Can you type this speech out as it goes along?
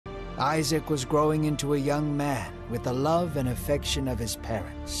Isaac was growing into a young man with the love and affection of his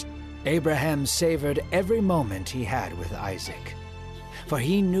parents. Abraham savored every moment he had with Isaac, for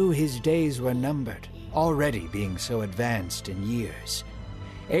he knew his days were numbered, already being so advanced in years.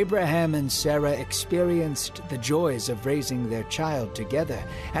 Abraham and Sarah experienced the joys of raising their child together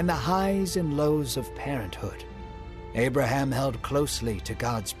and the highs and lows of parenthood. Abraham held closely to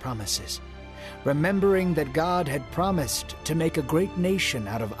God's promises, remembering that God had promised to make a great nation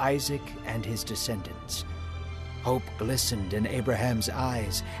out of Isaac and his descendants. Hope glistened in Abraham's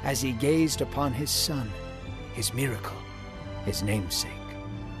eyes as he gazed upon his son, his miracle, his namesake.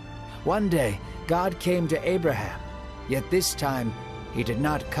 One day, God came to Abraham, yet this time he did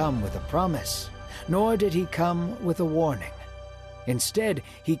not come with a promise, nor did he come with a warning. Instead,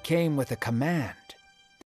 he came with a command.